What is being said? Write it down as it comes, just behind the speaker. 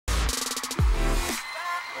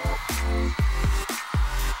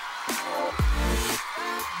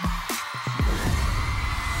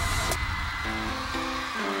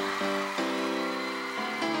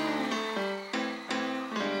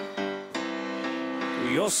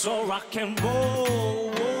You're so rock and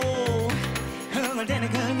roll. 흥얼대는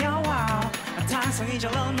그녀와 탄성이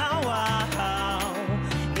절로 나와.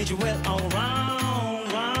 Need you well all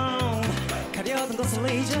round, round. 가려던 곳을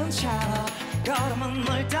잊은 채 걸음은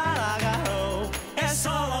널 따라가. It's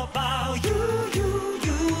all about you, you,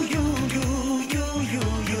 you, you, you, you, you,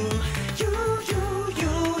 you, you, you,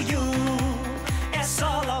 you, you. It's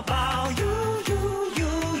all about you, you,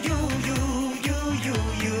 you, you, you, you, you,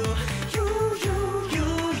 you, you, you, you,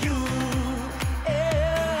 you.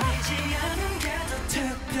 보이지 않은 게 더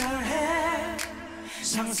특별해.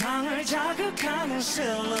 상상을 자극하는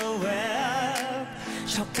실루엣.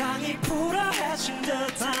 적당히 불어해진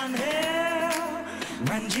듯한 hair.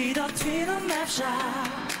 왠지 더 튀는 맵샷.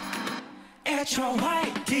 It's your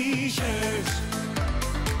white t-shirt.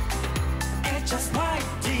 It's just white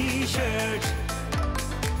t-shirt.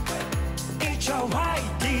 It's your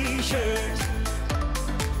white t-shirt.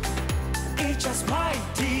 It's just white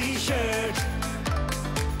t-shirt.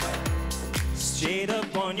 Straight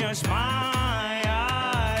up on your smile.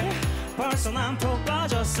 벌써 난 푹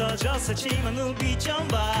빠졌어. 저 새침한 눈빛 좀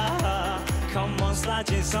봐. Come on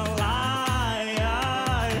slide in sunlight.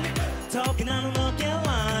 덮인 나는 어깨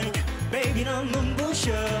line. Baby 넌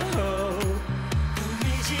눈부셔.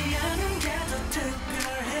 보이지 않은 게 더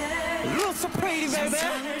특별해. Look so pretty baby.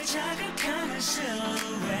 상상을 자극하는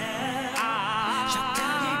silhouette.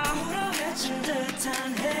 적당히 불어해진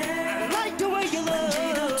듯한 hair. I like the way you look.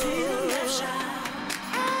 왠지 더 튀는 랩샷.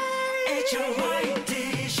 It's your white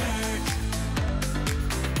t-shirt.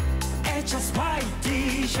 It's just white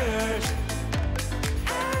t-shirt.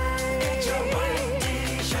 It's your white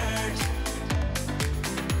t-shirt.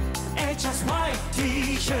 It's just white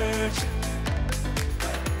t-shirt.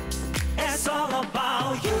 It's all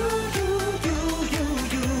about you, you, you, you,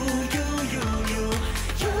 you, you, you, you,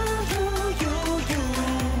 you, you, you, you.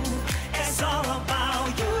 It's all about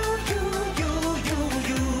you, you, you, you,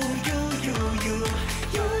 you, you, you, you,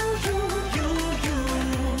 you, you, you, you.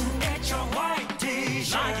 It's your white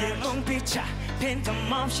t-shirt. 나의 눈빛에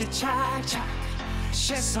빈틈없이 착착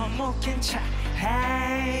시선 묶인 채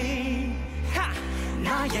Hey 하!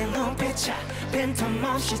 나의 눈빛에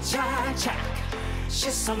빈틈없이 착착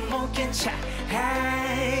시선 묶인 채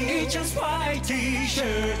Hey It's just white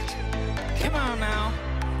t-shirt. Come on now.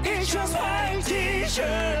 It's just white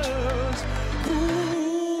t-shirt.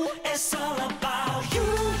 Ooh, it's all about you,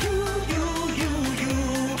 you, you, you, you.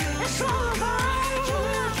 It's all about you,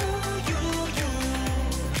 you, you, you.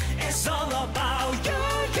 It's all about you,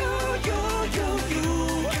 you, you, you, you,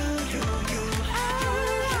 you, you,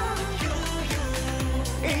 you, you.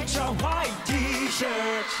 It's your white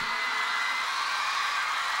t-shirt.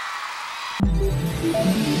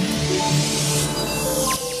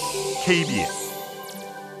 KBS